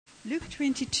Luke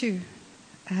 22.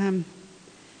 I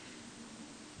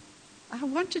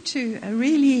wanted to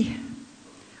I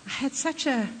had such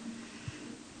a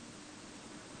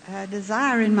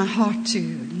desire in my heart to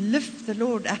lift the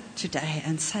Lord up today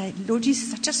and say, Lord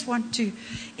Jesus, I just want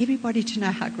everybody to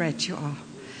know how great you are.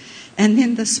 And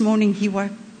then this morning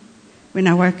when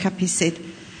I woke up, he said,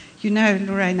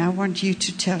 Lorraine, I want you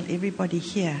to tell everybody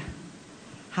here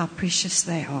how precious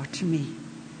they are to me.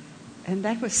 And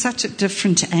that was such a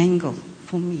different angle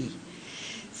for me.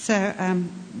 So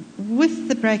with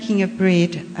the breaking of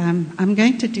bread, I'm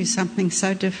going to do something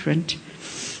so different.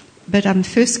 But I'm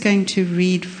first going to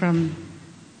read from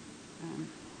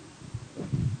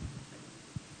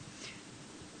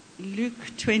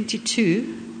Luke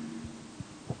 22,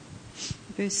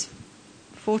 verse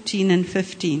 14 and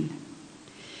 15.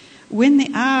 When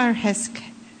the hour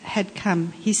had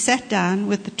come, he sat down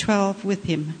with the 12 with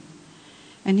him.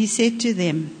 And he said to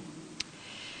them,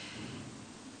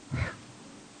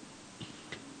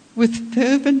 with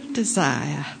fervent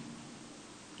desire,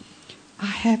 I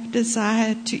have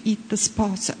desired to eat this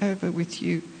Passover with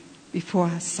you before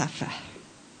I suffer.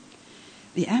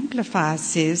 The Amplifier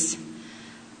says,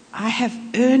 I have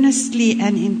earnestly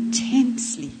and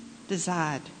intensely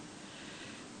desired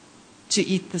to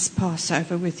eat this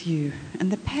Passover with you. And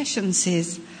the Passion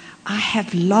says, I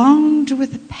have longed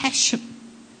with a passion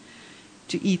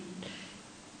to eat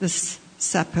this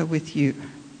supper with you.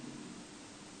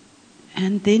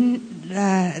 And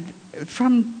then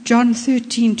from John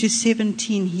 13 to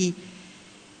 17,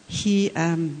 he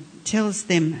tells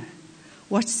them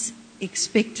what's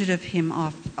expected of him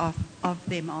of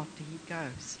them after he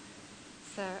goes.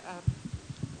 So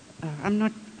I'm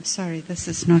not sorry. This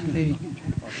is not very good.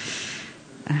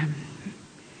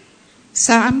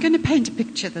 So I'm going to paint a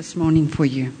picture this morning for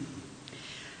you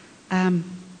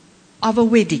of a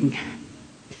wedding.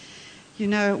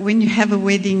 When you have a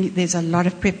wedding, there's a lot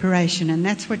of preparation, and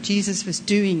that's what Jesus was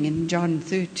doing in John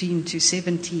 13 to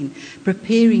 17,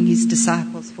 preparing his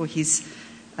disciples for his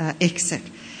exit.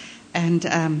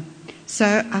 And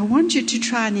so I want you to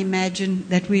try and imagine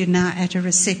that we're now at a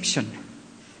reception,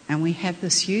 and we have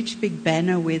this huge big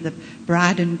banner where the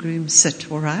bride and groom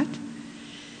sit, all right?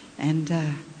 And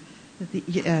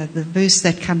the verse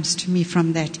that comes to me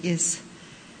from that is,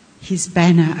 his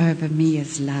banner over me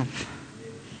is love.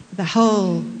 The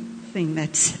whole thing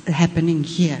that's happening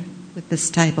here with this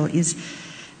table is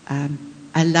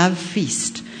a love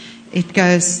feast. It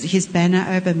goes, his banner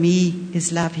over me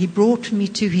is love. He brought me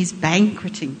to his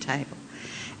banqueting table,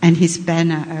 and his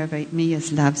banner over me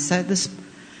is love. So this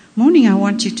morning I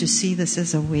want you to see this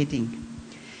as a wedding.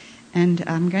 And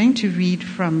I'm going to read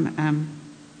from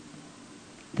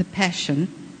the Passion.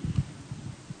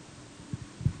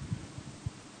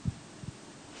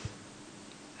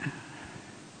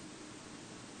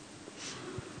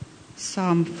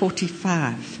 Psalm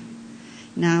 45.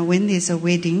 Now, when there's a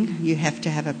wedding, you have to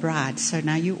have a bride. So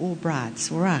now you're all brides,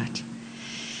 all right?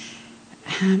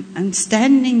 And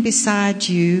standing beside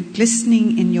you,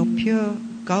 glistening in your pure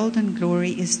golden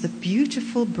glory, is the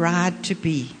beautiful bride to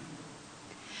be.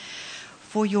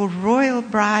 For your royal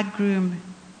bridegroom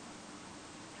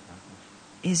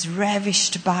is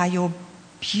ravished by your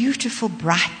beautiful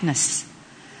brightness,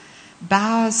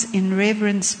 bows in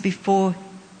reverence before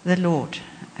the Lord.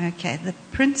 Okay, the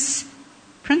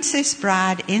princess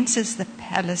bride enters the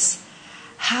palace.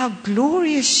 How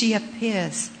glorious she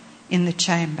appears in the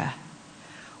chamber.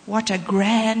 What a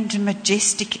grand,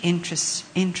 majestic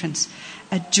entrance.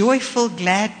 A joyful,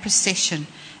 glad procession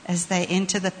as they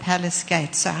enter the palace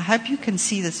gate. So I hope you can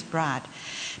see this bride,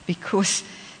 because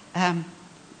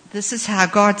this is how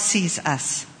God sees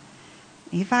us.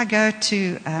 If I go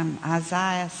to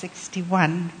Isaiah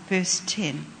 61, verse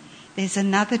 10, there's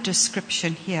another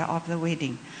description here of the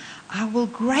wedding. I will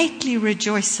greatly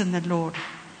rejoice in the Lord.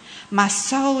 My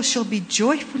soul shall be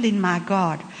joyful in my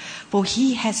God, for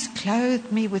he has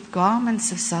clothed me with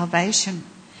garments of salvation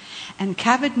and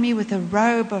covered me with a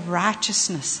robe of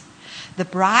righteousness. The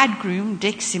bridegroom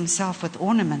decks himself with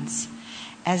ornaments,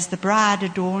 as the bride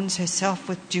adorns herself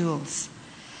with jewels.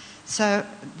 So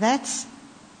that's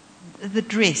the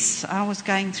dress. I was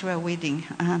going through a wedding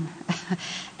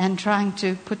and trying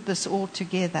to put this all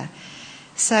together.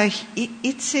 So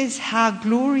it says how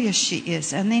glorious she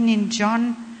is. And then in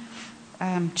John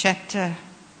chapter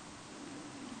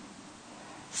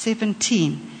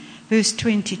 17, verse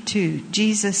 22,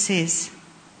 Jesus says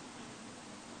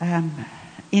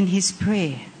in his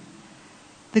prayer,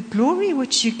 the glory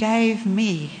which you gave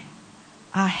me,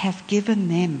 I have given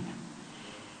them,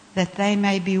 that they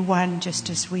may be one just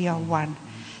as we are one.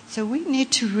 So we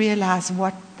need to realize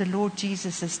what the Lord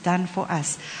Jesus has done for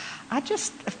us. I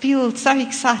just feel so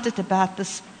excited about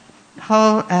this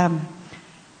whole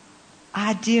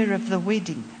idea of the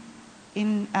wedding.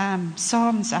 In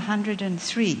Psalms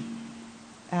 103,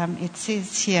 it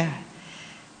says here,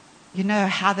 you know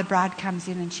how the bride comes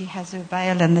in and she has her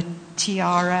veil and the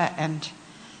tiara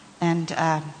and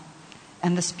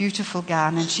this beautiful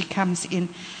gown, and she comes in.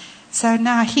 So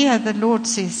now here the Lord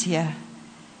says here,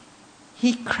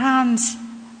 He crowns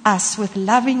us with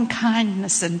loving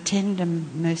kindness and tender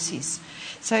mercies.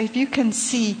 So if you can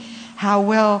see how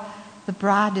well the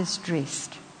bride is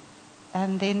dressed.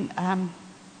 And then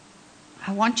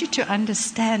I want you to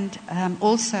understand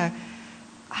also,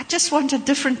 I just want a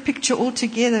different picture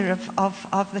altogether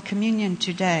of the communion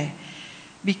today,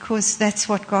 because that's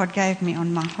what God gave me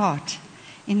on my heart.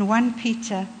 In 1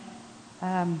 Peter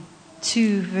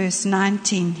 2 verse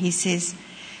 19, he says,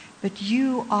 "But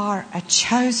you are a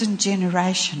chosen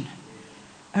generation,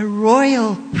 a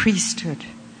royal priesthood,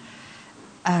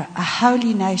 a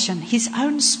holy nation, His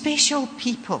own special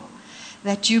people,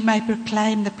 that you may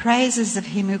proclaim the praises of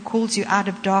Him who calls you out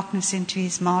of darkness into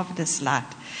His marvelous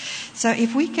light." So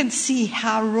if we can see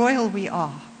how royal we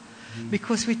are,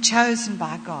 because we're chosen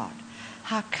by God,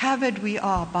 how covered we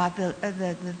are by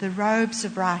the robes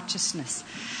of righteousness,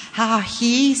 how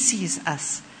He sees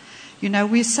us. You know,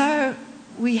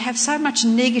 we have so much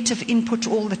negative input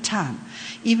all the time.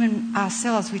 Even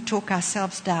ourselves, we talk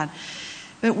ourselves down.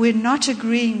 But we're not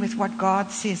agreeing with what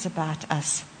God says about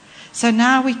us. So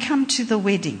now we come to the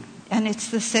wedding, and it's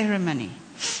the ceremony.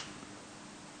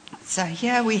 So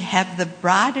here we have the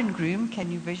bride and groom.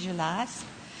 Can you visualize?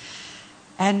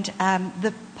 And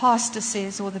the pastor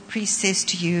says, or the priest says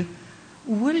to you,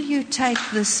 "Will you take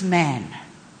this man?"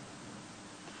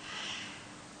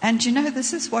 And you know,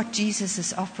 this is what Jesus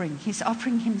is offering. He's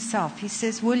offering Himself. He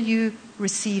says, "Will you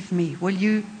receive me? Will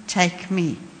you take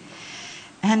me?"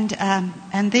 And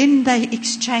then they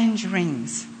exchange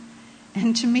rings.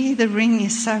 And to me, the ring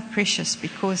is so precious,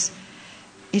 because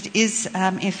it is,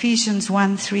 Ephesians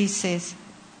 1:3 says,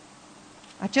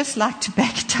 I just like to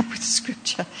back it up with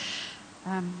scripture.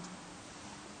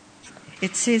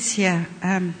 It says here,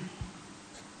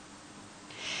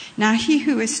 "Now He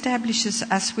who establishes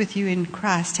us with you in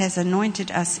Christ has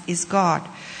anointed us is God,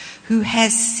 who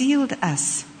has sealed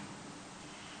us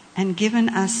and given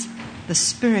us the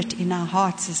Spirit in our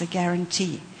hearts as a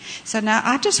guarantee." So now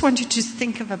I just want you to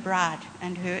think of a bride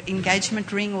and her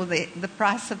engagement ring, or the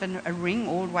price of a ring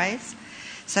always.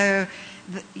 So,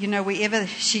 you know, wherever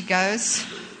she goes,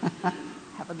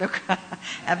 have a look.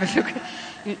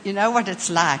 You know what it's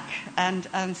like. And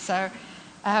so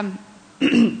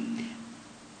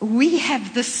we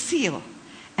have this seal.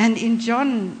 And in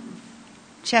John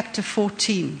chapter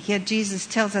 14, here Jesus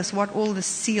tells us what all the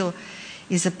seal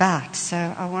is about.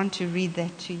 So I want to read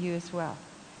that to you as well.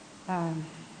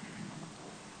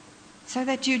 So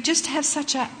that you just have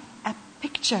such a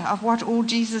picture of what all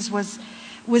Jesus was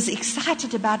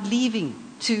excited about leaving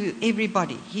to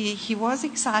everybody. He was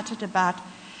excited about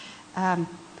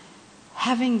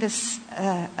having this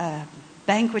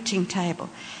banqueting table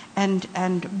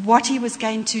and what He was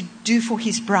going to do for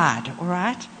His bride, all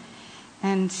right?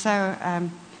 And so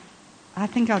I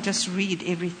think I'll just read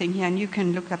everything here, and you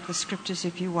can look up the scriptures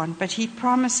if you want. But He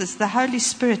promises the Holy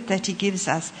Spirit that He gives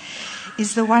us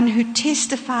is the one who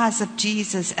testifies of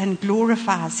Jesus and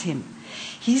glorifies Him.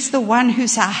 He's the one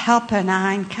who's our helper and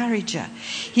our encourager.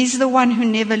 He's the one who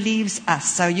never leaves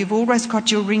us. So you've always got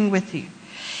your ring with you.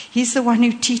 He's the one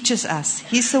who teaches us.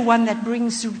 He's the one that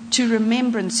brings to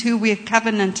remembrance who we're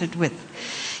covenanted with.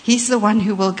 He's the one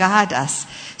who will guide us.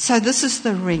 So this is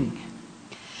the ring.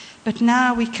 But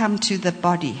now we come to the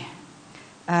body.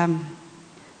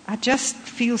 I just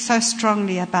feel so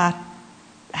strongly about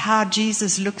how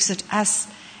Jesus looks at us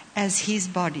as His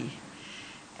body.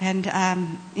 And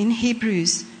in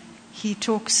Hebrews, he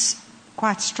talks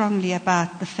quite strongly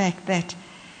about the fact that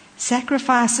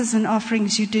sacrifices and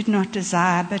offerings you did not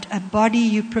desire, but a body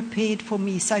you prepared for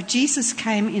me. So Jesus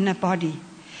came in a body.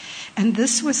 And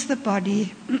this was the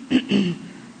body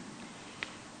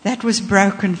that was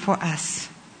broken for us.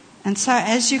 And so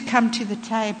as you come to the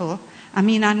table, I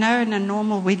mean, I know in a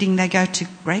normal wedding they go to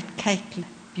great cake,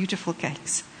 beautiful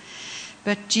cakes.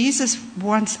 But Jesus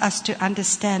wants us to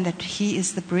understand that He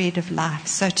is the bread of life.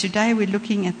 So today we're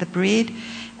looking at the bread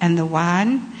and the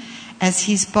wine as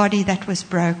His body that was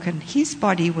broken. His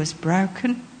body was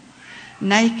broken,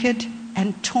 naked,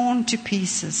 and torn to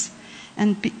pieces.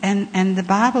 And the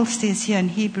Bible says here in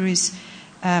Hebrews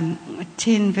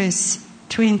 10 verse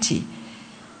 20,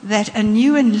 that a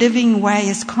new and living way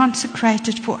is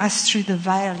consecrated for us through the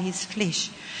veil, His flesh.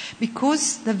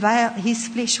 Because the veil, His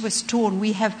flesh was torn,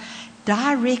 we have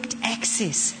direct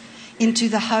access into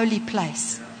the holy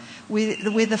place,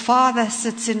 where the Father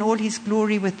sits in all his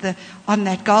glory on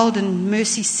that golden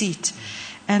mercy seat.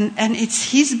 And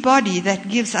it's his body that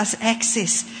gives us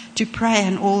access to pray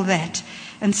and all that.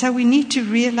 And so we need to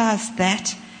realize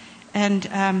that. And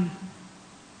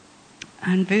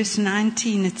verse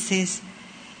 19 it says,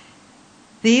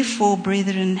 therefore,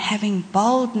 brethren, having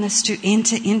boldness to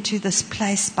enter into this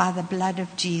place by the blood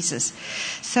of Jesus.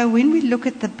 So when we look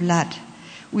at the blood,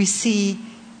 we see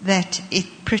that it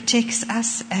protects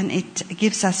us and it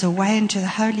gives us a way into the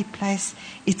holy place.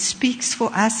 It speaks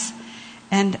for us.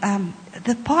 And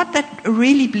the part that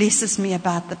really blesses me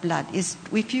about the blood is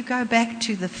if you go back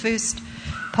to the first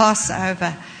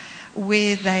Passover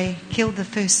where they killed the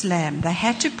first lamb, they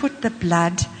had to put the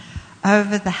blood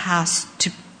over the house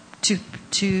to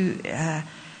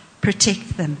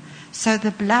protect them. So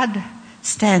the blood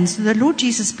stands, the Lord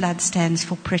Jesus' blood stands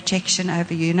for protection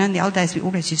over you. You know, in the old days we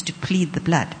always used to plead the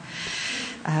blood.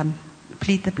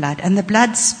 Plead the blood. And the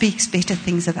blood speaks better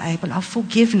things of Abel, of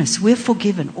forgiveness. We're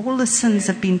forgiven. All the sins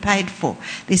have been paid for.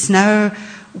 There's no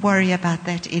worry about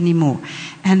that anymore.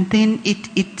 And then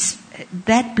it's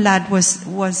that blood was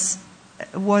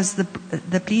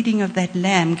the bleeding of that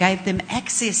lamb gave them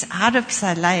access out of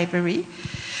slavery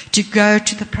to go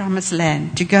to the promised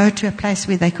land, to go to a place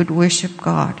where they could worship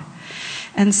God.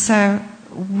 And so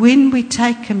when we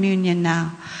take communion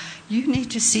now, you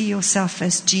need to see yourself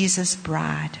as Jesus'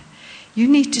 bride. You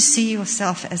need to see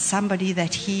yourself as somebody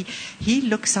that he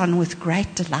looks on with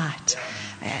great delight.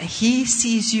 He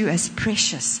sees you as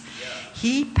precious.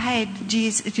 He paid,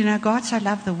 Jesus, you know, God so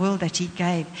loved the world that he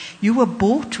gave. You were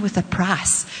bought with a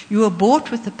price. You were bought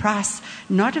with the price,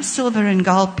 not of silver and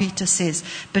gold, Peter says,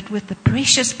 but with the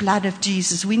precious blood of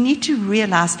Jesus. We need to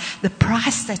realize the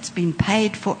price that's been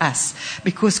paid for us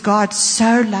because God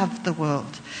so loved the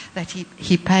world that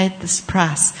he paid this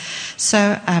price.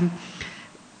 So,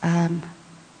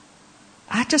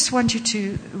 I just want you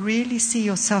to really see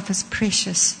yourself as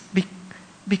precious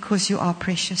because you are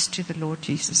precious to the Lord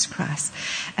Jesus Christ.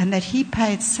 And that he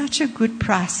paid such a good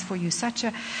price for you, such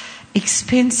an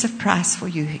expensive price for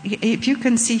you. If you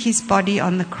can see his body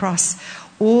on the cross,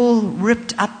 all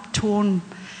ripped up, torn,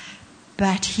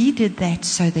 but he did that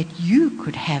so that you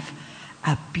could have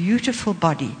a beautiful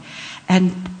body.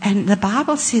 And the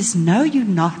Bible says, know you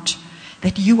not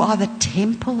that you are the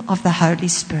temple of the Holy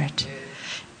Spirit?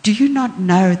 Do you not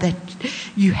know that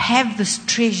you have this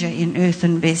treasure in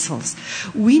earthen vessels?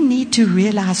 We need to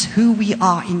realize who we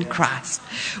are in Christ.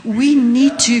 We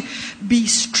need to be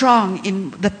strong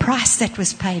in the price that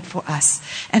was paid for us.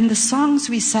 And the songs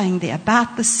we sang there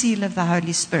about the seal of the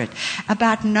Holy Spirit,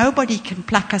 about nobody can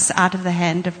pluck us out of the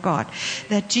hand of God,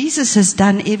 that Jesus has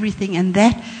done everything, and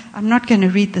that, I'm not going to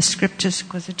read the scriptures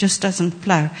because it just doesn't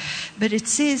flow, but it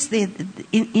says there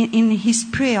in his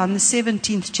prayer on the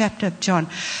 17th chapter of John,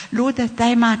 Lord, that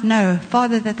they might know,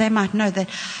 Father, that they might know that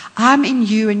I'm in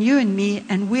you and you in me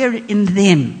and we're in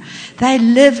them. They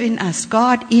live in us,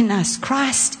 God in us,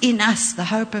 Christ in us, the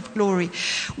hope of glory.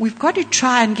 We've got to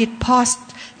try and get past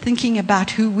thinking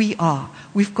about who we are.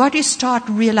 We've got to start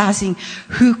realizing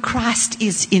who Christ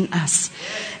is in us.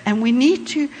 And we need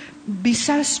to be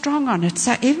so strong on it.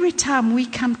 So every time we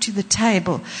come to the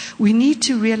table, we need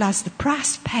to realize the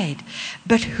price paid,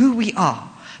 but who we are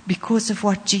because of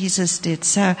what Jesus did.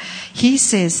 So he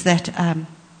says that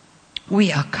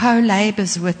we are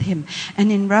co-laborers with him.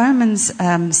 And in Romans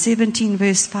 17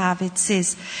 verse 5, it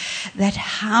says that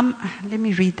let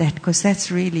me read that because that's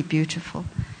really beautiful.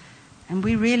 And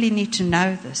we really need to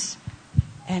know this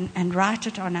and write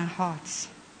it on our hearts.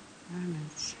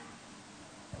 Romans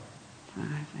 5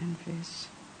 and verse.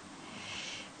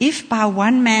 If by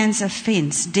one man's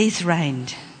offense death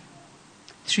reigned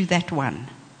through that one,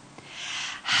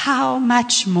 how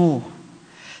much more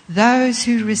those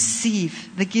who receive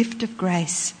the gift of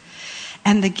grace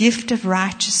and the gift of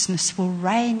righteousness will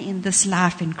reign in this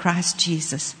life in Christ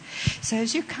Jesus. So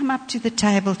as you come up to the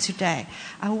table today,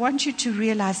 I want you to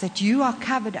realize that you are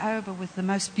covered over with the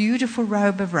most beautiful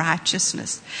robe of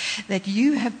righteousness, that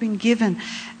you have been given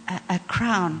a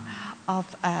crown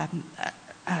of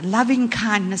loving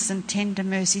kindness and tender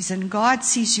mercies, and God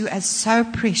sees you as so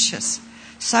precious,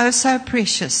 so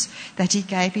precious that he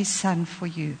gave his son for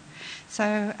you.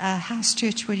 So House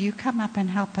Church, will you come up and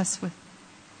help us with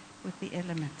the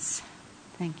elements?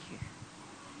 Thank you.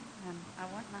 I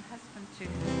want my husband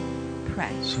to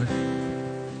pray.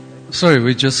 Sorry,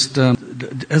 we just,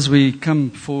 as we come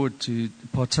forward to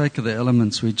partake of the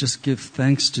elements, we just give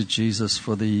thanks to Jesus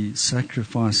for the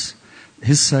sacrifice,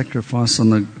 his sacrifice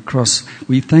on the cross.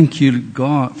 We thank you,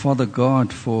 God, Father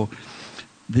God, for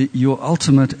your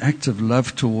ultimate act of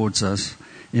love towards us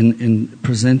in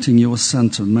presenting your Son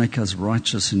to make us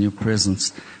righteous in your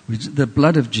presence. The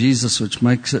blood of Jesus,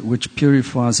 which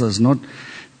purifies us not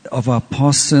of our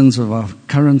past sins, of our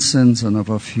current sins, and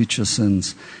of our future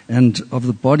sins, and of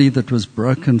the body that was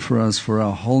broken for us, for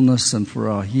our wholeness and for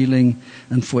our healing,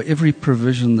 and for every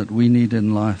provision that we need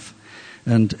in life.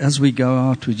 And as we go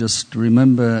out, we just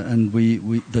remember and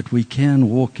that we can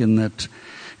walk in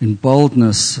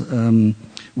boldness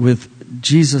with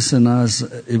Jesus in us,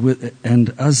 and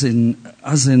us in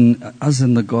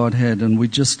the Godhead, and we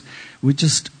just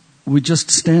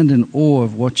stand in awe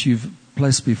of what you've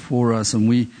placed before us, and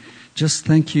we just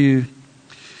thank you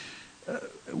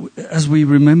as we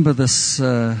remember this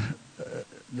the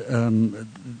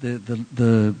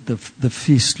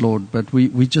feast, Lord. But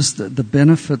we just the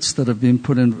benefits that have been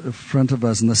put in front of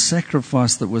us, and the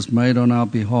sacrifice that was made on our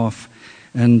behalf,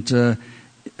 and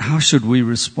how should we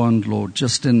respond, Lord,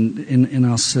 just in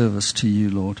our service to you,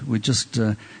 Lord? We just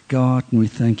go out and we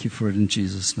thank you for it in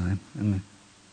Jesus' name. Amen.